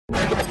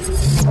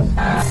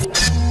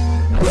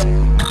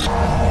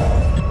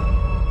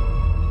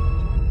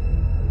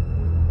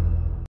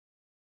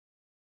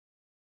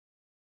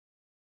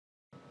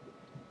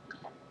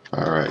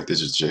Alright,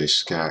 this is Jay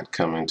Scott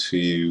coming to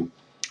you,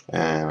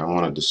 and I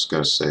want to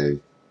discuss a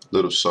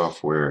little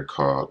software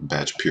called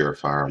Batch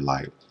Purifier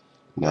Lite.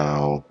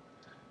 Now,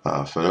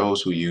 for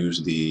those who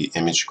use the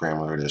image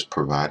scrambler that's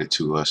provided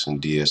to us in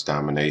DS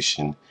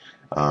Domination,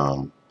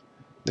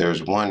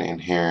 there's one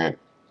inherent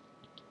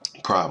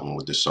problem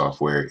with the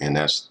software, and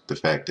that's the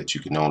fact that you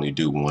can only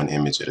do one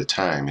image at a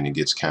time, and it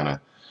gets kind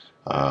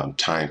of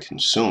time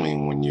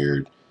consuming when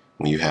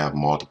you have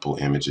multiple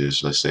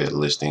images. Let's say a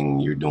listing,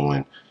 you're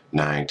doing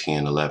 9,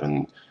 10,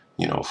 11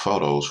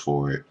 photos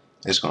for it.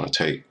 It's going to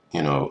take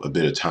a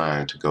bit of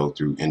time to go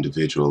through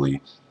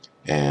individually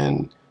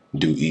and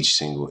do each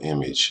single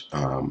image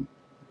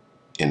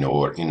in the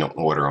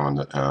order on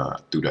the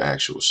through the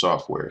actual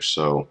software.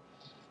 So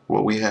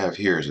what we have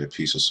here is a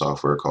piece of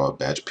software called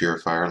Batch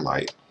Purifier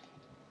Lite.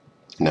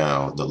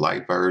 Now, the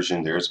Lite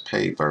version, there's a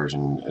paid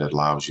version that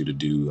allows you to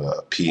do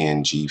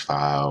PNG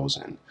files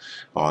and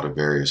all the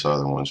various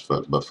other ones.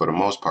 But for the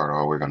most part,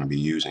 all we're going to be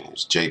using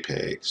is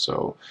JPEG.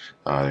 So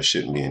there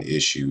shouldn't be an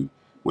issue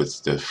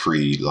with the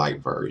free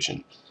Lite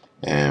version.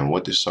 And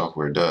what this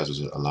software does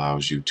is it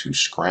allows you to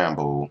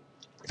scramble,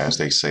 as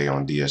they say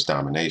on DS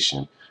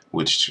Domination,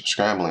 which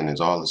scrambling is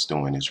all it's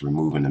doing is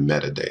removing the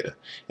metadata.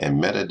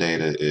 And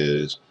metadata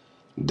is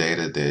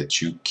data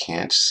that you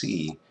can't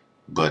see,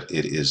 but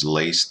it is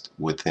laced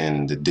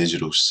within the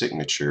digital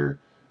signature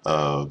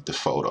of the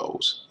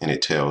photos, and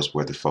it tells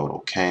where the photo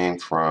came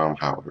from,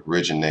 how it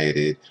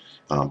originated,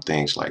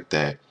 things like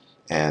that.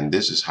 And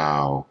this is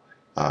how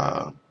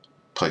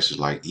places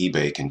like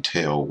eBay can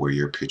tell where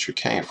your picture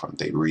came from.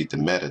 They read the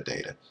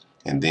metadata,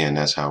 and then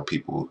that's how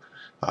people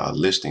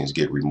listings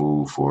get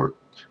removed for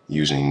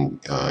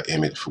using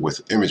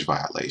image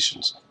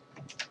violations.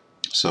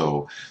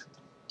 So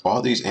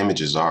all these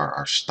images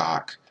are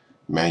stock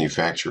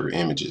manufacturer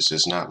images.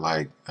 It's not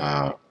like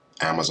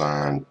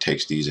Amazon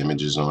takes these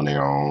images on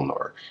their own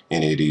or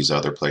any of these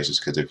other places,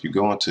 because if you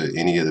go into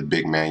any of the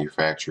big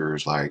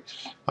manufacturers, like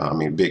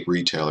big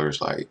retailers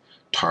like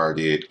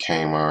Target,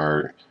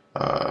 Kmart,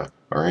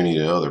 or any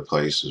of the other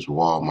places,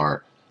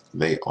 Walmart,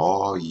 they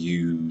all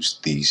use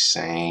these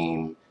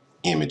same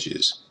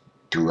images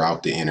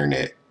throughout the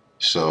internet.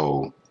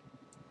 So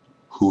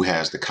who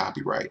has the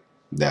copyright?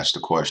 That's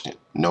the question.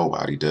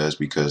 Nobody does,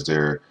 because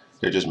they're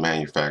just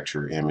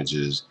manufacturer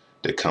images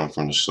that come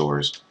from the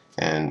source,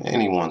 and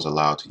anyone's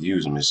allowed to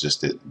use them. It's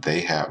just that they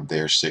have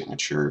their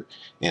signature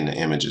in the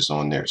images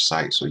on their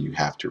site, so you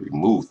have to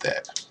remove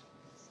that.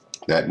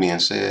 That being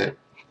said,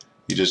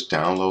 you just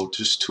download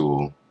this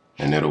tool,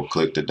 and it'll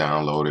click to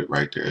download it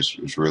right there.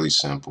 It's really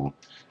simple,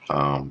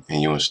 and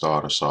you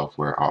install the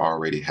software. I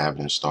already have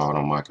it installed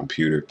on my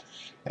computer,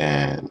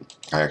 and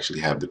I actually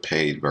have the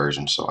paid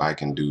version, so I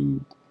can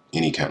do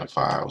any kind of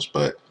files.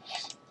 But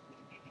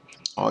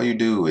all you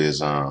do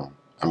is,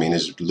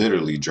 it's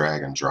literally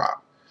drag and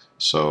drop.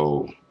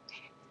 So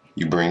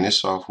you bring this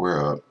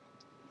software up,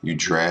 you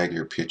drag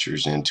your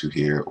pictures into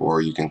here,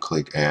 or you can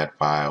click add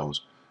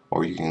files,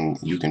 or you can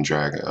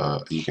drag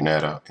you can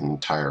add an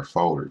entire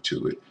folder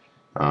to it.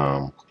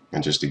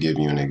 And just to give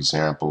you an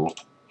example,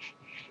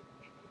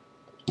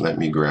 let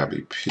me grab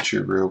a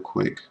picture real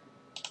quick.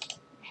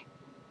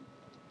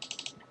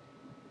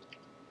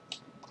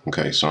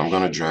 Okay, so I'm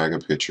going to drag a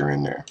picture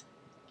in there,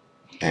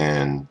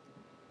 and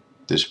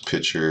this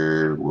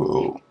picture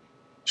will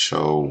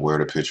show where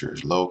the picture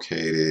is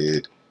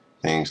located,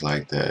 things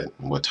like that,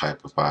 and what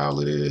type of file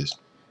it is.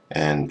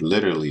 And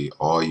literally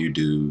all you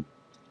do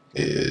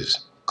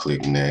is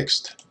click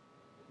next.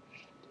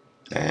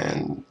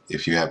 And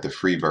if you have the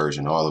free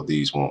version, all of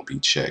these won't be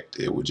checked.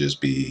 It would just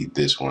be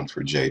this one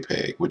for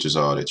JPEG, which is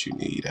all that you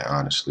need,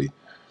 honestly.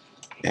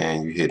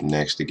 And you hit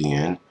next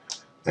again.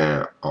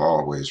 And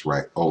always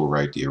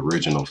overwrite the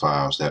original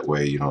files. That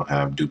way you don't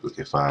have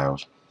duplicate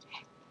files.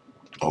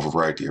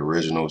 Overwrite the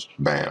originals,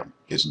 bam,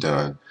 it's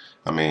done.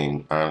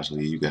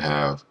 Honestly, you could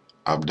have,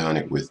 I've done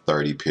it with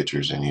 30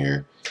 pictures in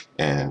here,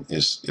 and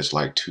it's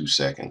like 2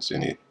 seconds,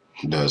 and it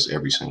does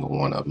every single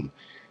one of them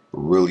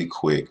really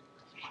quick.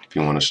 If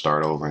you want to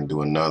start over and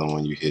do another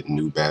one, you hit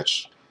new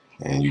batch,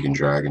 and you can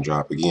drag and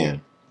drop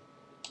again,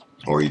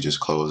 or you just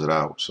close it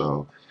out.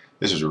 So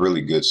this is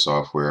really good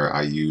software.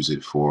 I use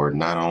it for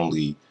not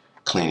only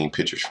cleaning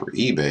pictures for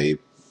eBay,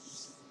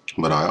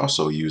 but I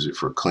also use it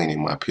for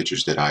cleaning my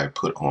pictures that I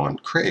put on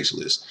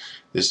Craigslist.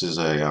 This is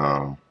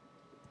a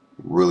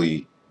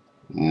really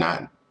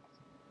not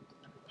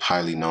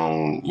highly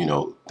known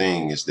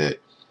thing, is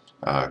that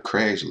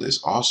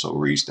Craigslist also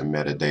reads the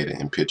metadata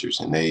in pictures,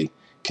 and they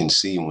can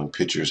see when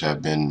pictures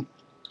have been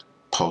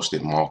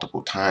posted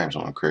multiple times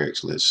on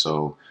Craigslist.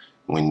 So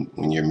when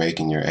you're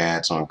making your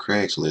ads on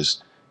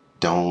Craigslist,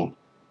 don't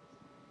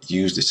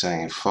use the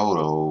same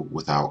photo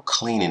without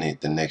cleaning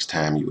it the next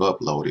time you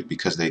upload it,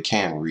 because they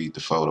can read the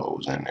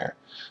photos in there.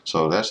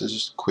 So that's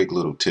just a quick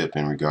little tip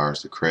in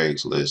regards to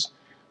Craigslist.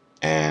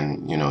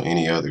 and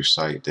any other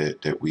site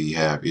that we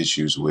have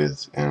issues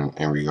with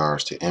in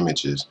regards to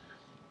images.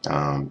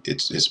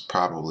 It's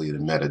probably the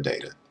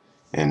metadata,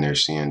 and they're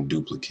seeing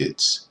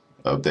duplicates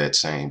of that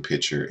same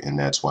picture, and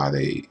that's why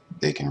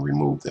they can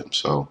remove them.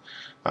 So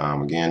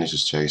again, this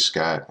is Jay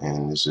Scott,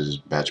 and this is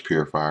Batch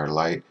Purifier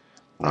Lite.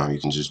 You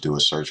can just do a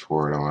search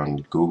for it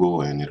on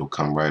Google and it'll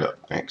come right up.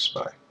 Thanks.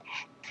 Bye.